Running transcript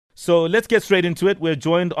So let's get straight into it. We're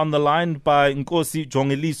joined on the line by Nkosi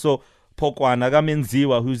Jongisilo Pokwana,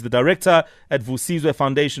 Menziwa, who's the director at Vusizwe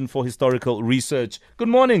Foundation for Historical Research. Good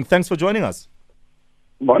morning. Thanks for joining us.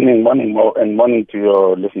 Morning, and morning to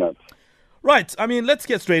your listeners. Right. I mean, let's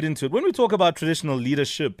get straight into it. When we talk about traditional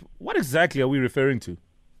leadership, what exactly are we referring to?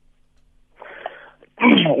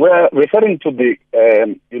 We're referring to the,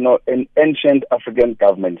 an ancient African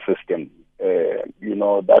government system,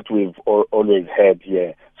 that we've always had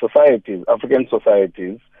here. African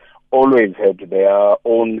societies always had their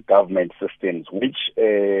own government systems, which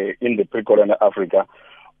in the pre-colonial Africa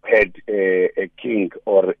had a king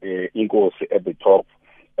or a Nkosi at the top,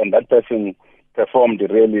 and that person performed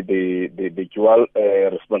really the dual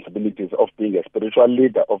responsibilities of being a spiritual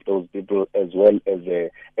leader of those people as well as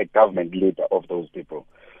a government leader of those people.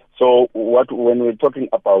 So when we're talking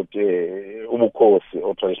about ubukhosi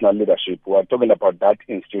or traditional leadership, we're talking about that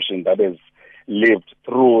institution that has lived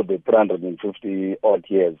through the 350 odd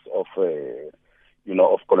years of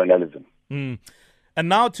colonialism. Mm. And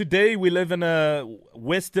now today we live in a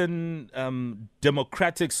Western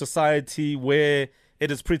democratic society where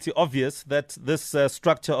it is pretty obvious that this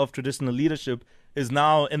structure of traditional leadership is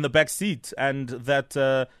now in the back seat, and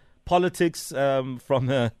that politics from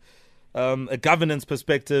a governance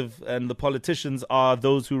perspective and the politicians are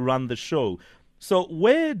those who run the show. So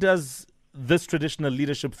where does this traditional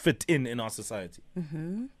leadership fit in our society?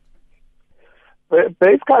 Mm-hmm.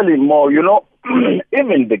 Basically, more,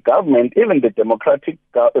 even the government, even the democratic,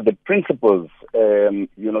 the principles, the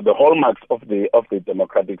hallmarks of the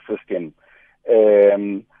democratic system,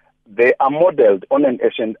 they are modeled on an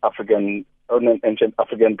ancient African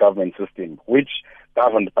government system, which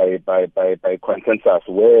governed by consensus,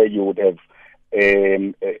 where you would have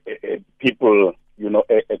people,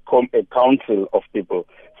 a council of people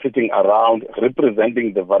sitting around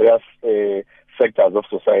representing the various sectors of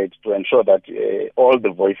society to ensure that all the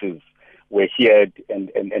voices were heard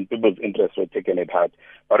and people's interests were taken at heart.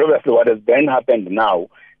 But obviously what has then happened now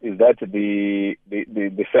is that the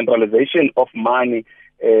centralization of money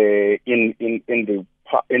in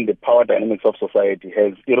the power dynamics of society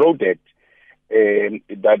has eroded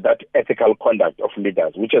that ethical conduct of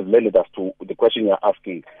leaders, which has led us to the question you're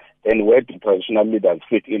asking, then where do traditional leaders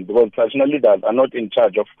fit in? Because traditional leaders are not in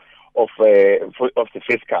charge of the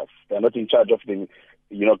fiscus. They're not in charge of the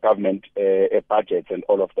government budgets and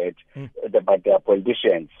all of that, but they are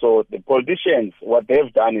politicians. So the politicians, what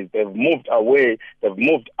they've done is they've moved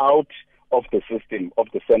out of the system, of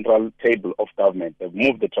the central table of government. They've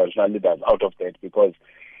moved the traditional leaders out of that, because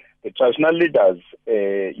the traditional leaders,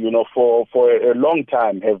 for a long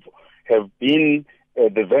time have been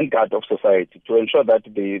the vanguard of society to ensure that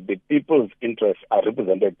the people's interests are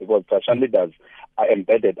represented, because traditional leaders are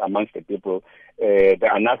embedded amongst the people. They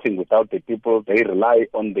are nothing without the people. They rely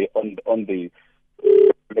on the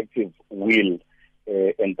collective will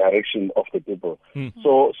and direction of the people.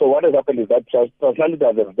 So what has happened is that traditional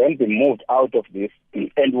leaders have then been moved out of this,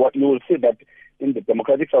 and what you will see that in the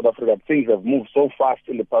democratic South Africa, things have moved so fast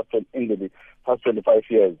in the past 25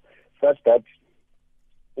 years, such that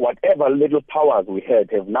whatever little powers we had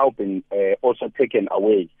have now been also taken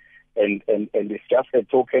away, and it's just a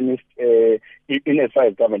tokenist, in as far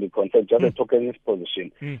as government is concerned, just a tokenist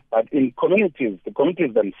position. But in communities, the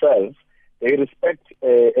communities themselves, they respect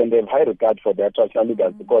and they have high regard for their traditional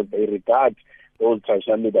leaders, because they regard those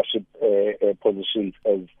traditional leadership positions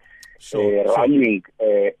as running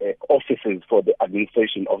offices for the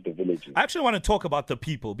administration of the villages. I actually want to talk about the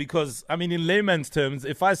people, because, I mean, in layman's terms,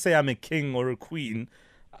 if I say I'm a king or a queen,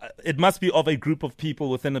 it must be of a group of people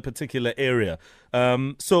within a particular area.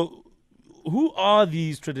 So who are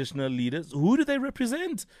these traditional leaders? Who do they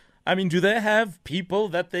represent? I mean, do they have people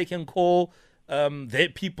that they can call their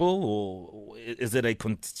people, or is it a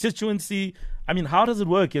constituency? I mean, how does it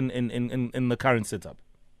work in the current setup?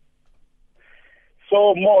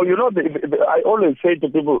 So, more, I always say to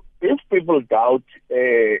people, if people doubt,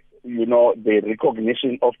 the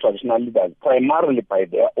recognition of traditional leaders primarily by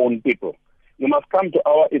their own people, you must come to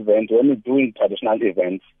our event when we're doing traditional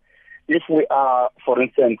events. If we are, for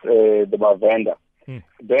instance, the Bavenda,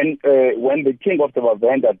 then when the king of the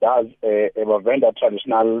Bavenda does a Bavenda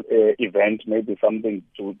traditional event, maybe something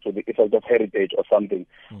to the effect of heritage or something,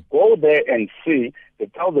 go there and see the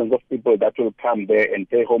thousands of people that will come there and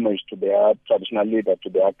pay homage to their traditional leader, to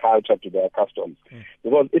their culture, to their customs.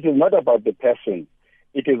 Because it is not about the person.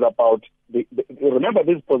 It is about remember,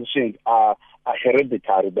 these positions are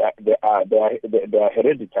hereditary. They are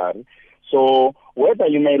hereditary. So whether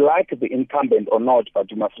you may like the incumbent or not,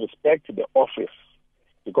 but you must respect the office,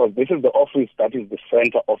 because this is the office that is the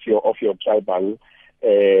center of your tribal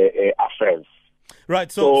affairs.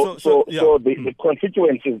 Right. So the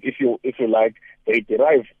constituencies, if you like, they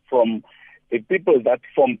derive from the people that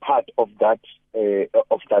form part of that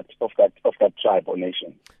tribe or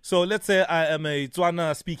nation. So let's say I am a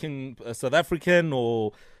Tswana speaking South African,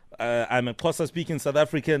 or I'm a Xhosa speaking South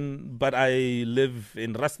African, but I live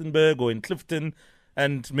in Rustenburg or in Clifton,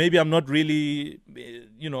 and maybe I'm not really,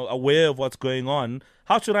 aware of what's going on.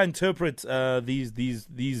 How should I interpret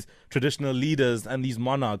these traditional leaders and these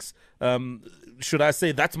monarchs? Should I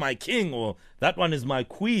say that's my king or that one is my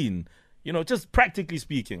queen? Just practically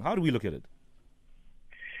speaking, how do we look at it?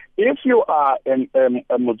 If you are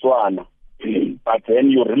a Motswana, but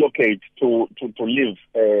then you relocate to live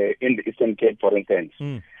in the Eastern Cape, for instance,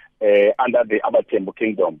 under the Abatembu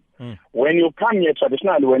Kingdom, when you come here,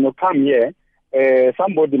 traditionally,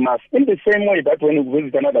 somebody must, in the same way that when you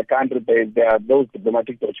visit another country, there are those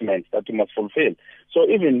diplomatic documents that you must fulfill. So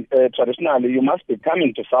even traditionally, you must be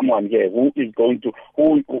coming to someone here whom you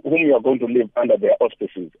are going to live under their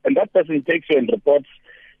auspices, and that person takes you and reports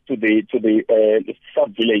to the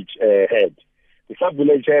sub-village head. The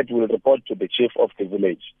sub-village head will report to the chief of the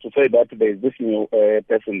village to say that there is this new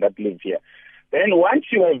person that lives here. Then once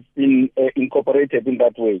you have been incorporated in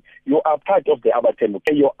that way, you are part of the Abatembu.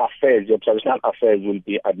 Your affairs, your traditional affairs will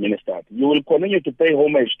be administered. You will continue to pay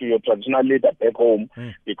homage to your traditional leader back home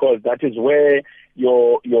because that is where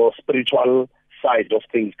your spiritual side of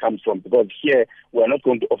things comes from. Because here, we are not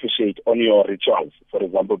going to officiate on your rituals, for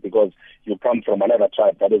example, because you come from another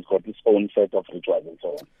tribe that has got its own set of rituals and so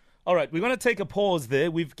on. All right, we're going to take a pause there.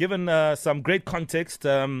 We've given some great context,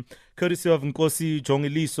 courtesy of Nkosi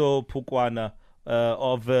Jongisilo Pokwana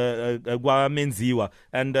of Menziwa,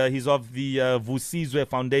 and he's of the Vusizwe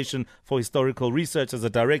Foundation for Historical Research as a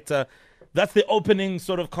director. That's the opening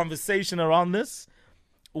sort of conversation around this.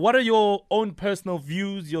 What are your own personal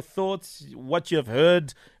views, your thoughts, what you have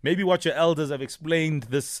heard, maybe what your elders have explained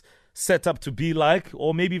this setup to be like,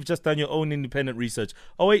 or maybe you've just done your own independent research?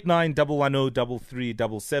 089 110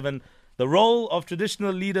 3377. The role of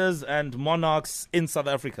traditional leaders and monarchs in South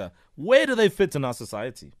Africa. Where do they fit in our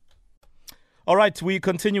society? All right, we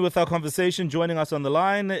continue with our conversation. Joining us on the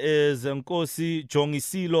line is Nkosi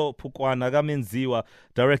Jongisilo Pokwana Menziwa,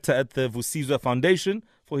 director at the Vusizwe Foundation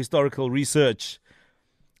for Historical Research.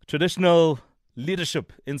 Traditional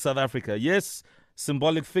leadership in South Africa. Yes,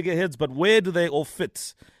 symbolic figureheads, but where do they all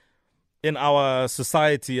fit in our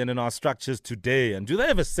society and in our structures today? And do they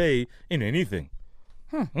ever say in anything?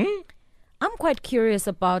 I'm quite curious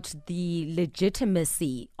about the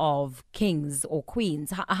legitimacy of kings or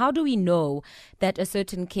queens. How do we know that a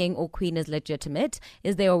certain king or queen is legitimate?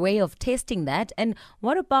 Is there a way of testing that? And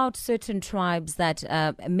what about certain tribes that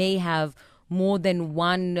may have more than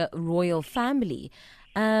one royal family?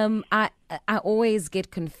 I always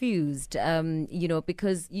get confused,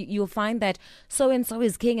 because you'll find that so-and-so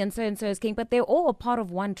is king and so-and-so is king, but they're all a part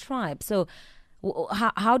of one tribe. So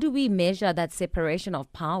how do we measure that separation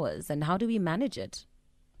of powers, and how do we manage it?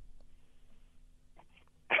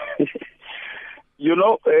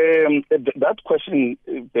 That question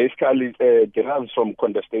basically derives from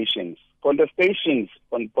contestations. Contestations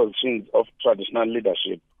on positions of traditional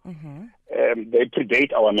leadership, they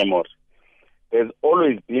predate our memory. There's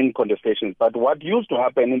always been contestations, but what used to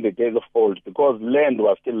happen in the days of old, because land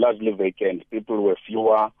was still largely vacant, people were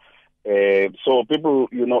fewer. So people,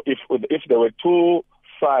 if there were two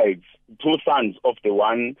sons of the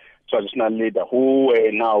one traditional leader who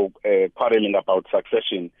were now quarreling about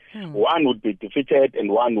succession, one would be defeated and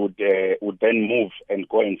one would then move and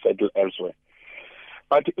go and settle elsewhere.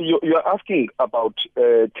 But you're asking about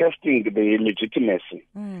testing the legitimacy.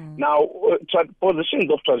 Now,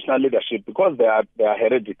 positions of traditional leadership, because they are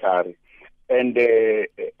hereditary, and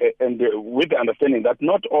with the understanding that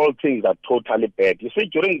not all things are totally bad. You see,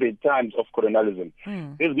 during the times of colonialism,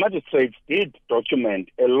 these magistrates did document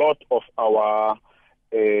a lot of our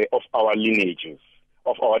lineages,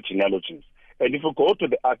 of our genealogies. And if you go to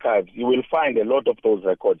the archives, you will find a lot of those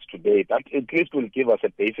records today that at least will give us a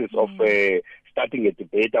basis of starting a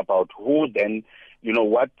debate about who then,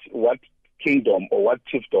 what kingdom or what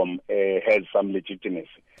chiefdom has some legitimacy.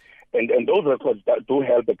 And those records that do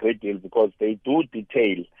help a great deal because they do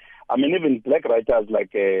detail. I mean, even black writers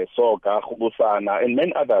like Soga, Khubusana, and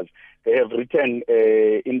many others, they have written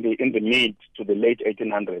in the mid to the late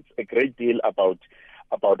 1800s a great deal about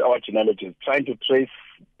our genealogies, trying to trace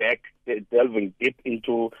back, delving deep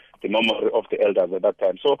into the memory of the elders at that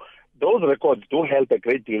time. So those records do help a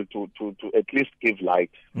great deal to at least give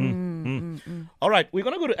light. All right, we're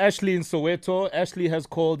going to go to Ashley in Soweto. Ashley has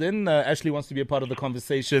called in. Ashley wants to be a part of the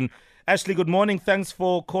conversation. Ashley, good morning. Thanks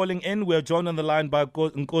for calling in. We're joined on the line by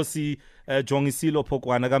Nkosi Jongisilo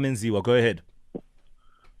Pokwana Menziwa. Go ahead.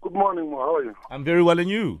 Good morning, Mo. How are you? I'm very well, and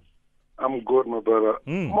you? I'm good, my brother.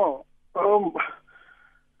 Mo,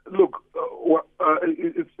 look,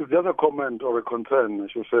 it's just a comment or a concern, I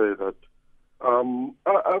should say, that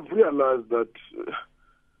I've realized that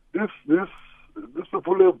these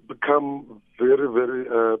people have become very, very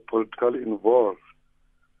politically involved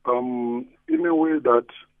in a way that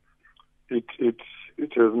it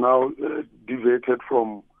has now deviated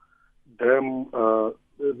from them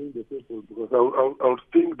serving the people. Because I would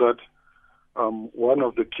think that one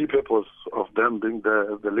of the key purpose of them being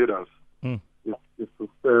the leaders is to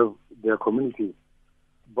serve their communities.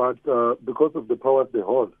 But because of the powers they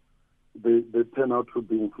hold, they turn out to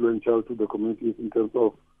be influential to the communities in terms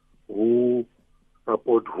of who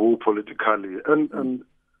support who politically. And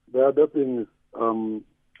the other thing is who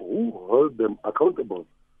hold them accountable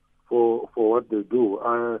for what they do.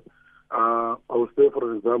 I would say,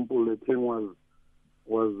 for example, the king was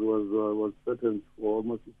sentenced for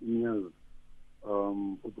almost 15 years for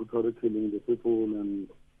brutally killing the people and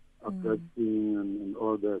abducting and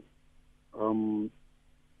all that.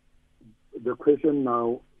 The question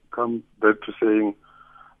now comes back to saying,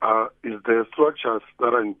 is there structures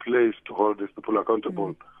that are in place to hold these people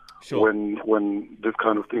accountable when this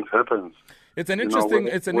kind of things happens? It's an interesting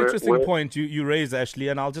point you raise, Ashley,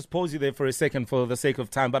 and I'll just pause you there for a second for the sake of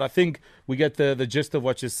time. But I think we get the gist of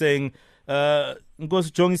what you're saying.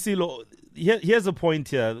 Nkosi Jongisilo, here's a point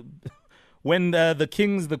here. When the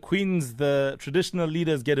kings, the queens, the traditional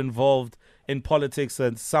leaders get involved in politics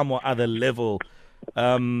at some or other level,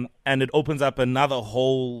 and it opens up another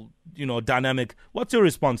whole, dynamic, what's your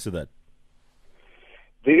response to that?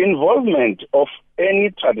 The involvement of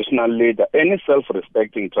any traditional leader, any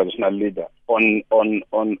self-respecting traditional leader on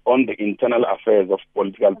the internal affairs of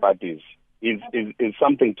political parties is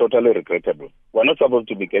something totally regrettable. We're not supposed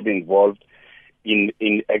to be getting involved in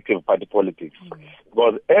active party politics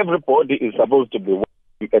because everybody is supposed to be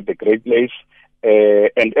working at the great place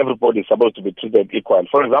and everybody is supposed to be treated equal.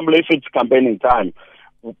 For example, if it's campaigning time,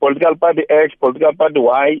 political party X, political party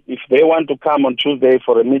Y, if they want to come on Tuesday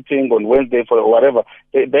for a meeting, on Wednesday for whatever,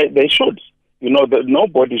 they should.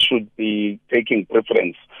 Nobody should be taking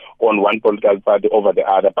preference on one political party over the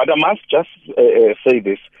other. But I must just say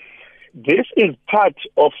this. This is part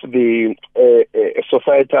of the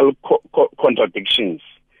societal contradictions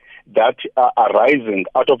that are arising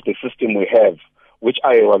out of the system we have, which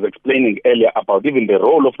I was explaining earlier about even the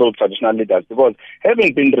role of those traditional leaders, because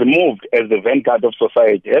having been removed as the vanguard of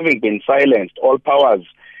society, having been silenced, all powers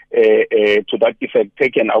to that effect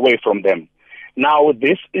taken away from them. Now,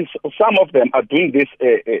 some of them are doing this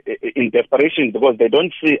in desperation because they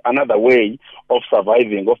don't see another way of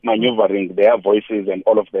surviving, of maneuvering their voices and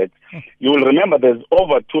all of that. You will remember there's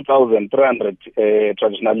over 2,300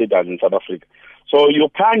 traditional leaders in South Africa. So you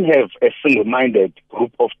can't have a single-minded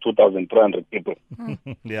group of 2,300 people.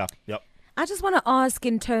 Yeah. I just want to ask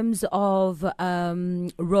in terms of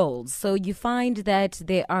roles. So you find that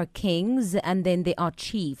there are kings and then there are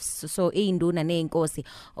chiefs. So Induna and Nkosi.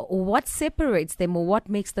 What separates them or what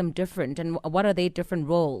makes them different, and what are their different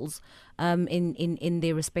roles in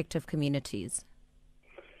their respective communities?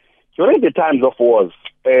 During the times of wars,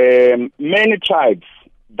 many tribes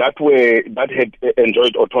that had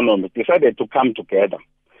enjoyed autonomy decided to come together.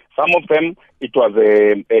 Some of them, it was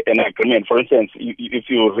an agreement. For instance, if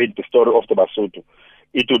you read the story of the Basotho,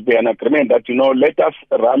 it would be an agreement that, let us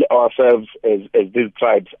rally ourselves as these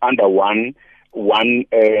tribes under one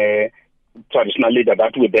traditional leader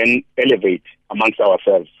that we then elevate amongst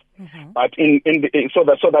ourselves. But so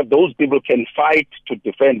that those people can fight to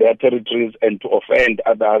defend their territories and to offend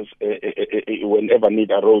others whenever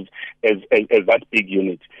need arose as that big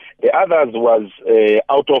unit. The others was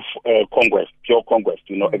out of conquest, pure conquest,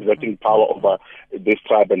 exerting power over this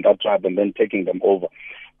tribe and that tribe and then taking them over.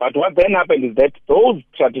 But what then happened is that those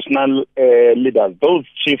traditional leaders, those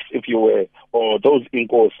chiefs, if you were, or those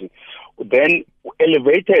Nkosi, then were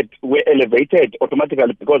elevated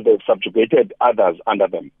automatically because they subjugated others under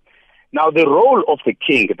them. Now, the role of the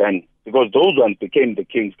king then, because those ones became the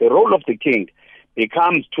kings, the role of the king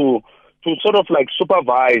becomes to sort of like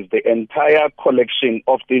supervise the entire collection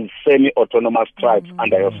of these semi-autonomous tribes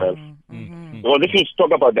under yourself. Because if you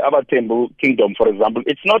talk about the Abatembu kingdom, for example,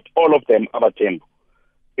 it's not all of them Abatembu.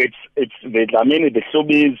 It's the Dlamini, the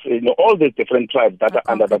Subis, all these different tribes that are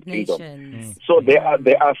under that kingdom. So they are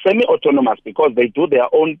semi-autonomous because they do their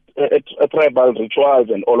own tribal rituals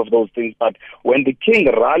and all of those things. But when the king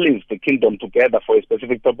rallies the kingdom together for a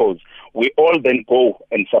specific purpose, we all then go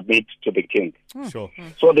and submit to the king. Sure.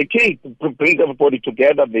 So the king brings everybody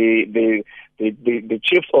together. The the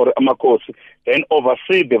chiefs or amakosi then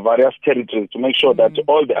oversee the various territories to make sure that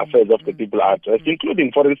all the affairs of the people are addressed,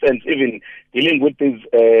 including, for instance, even dealing with these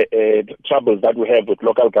troubles that we have with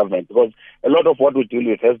local government, because a lot of what we deal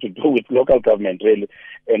with has to do with local government, really,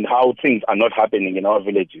 and how things are not happening in our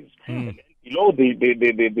villages. Below the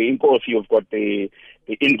Nkosi, you've got the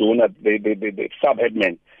Induna, the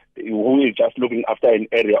sub-headman, who is just looking after an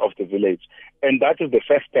area of the village. And that is the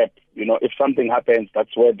first step. If something happens,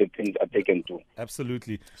 that's where the things are taken to.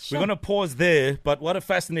 Absolutely. Sure. We're going to pause there, but what a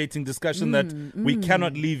fascinating discussion that we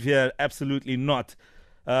cannot leave here. Absolutely not.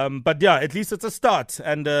 But yeah, at least it's a start,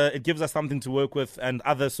 and it gives us something to work with and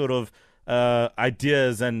other sort of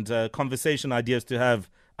ideas and conversation ideas to have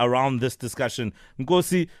around this discussion.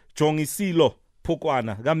 Nkosi Jongisilo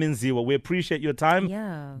Pokwana, Menziwa, we appreciate your time.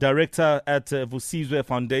 Yeah. Director at Vusizwe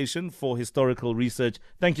Foundation for Historical Research.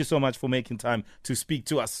 Thank you so much for making time to speak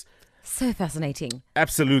to us. So fascinating.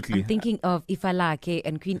 Absolutely. I'm thinking of Ifalake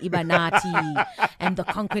and Queen Ibanati and the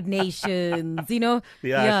conquered nations,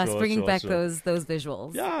 Yeah, sure, bringing back sure. those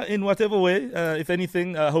visuals. Yeah, in whatever way. If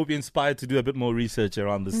anything, I hope you're inspired to do a bit more research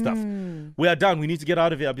around this stuff. We are done. We need to get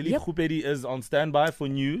out of here. I believe Khupedi is on standby for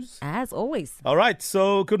news. As always. All right,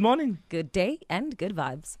 so good morning. Good day and good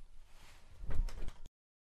vibes.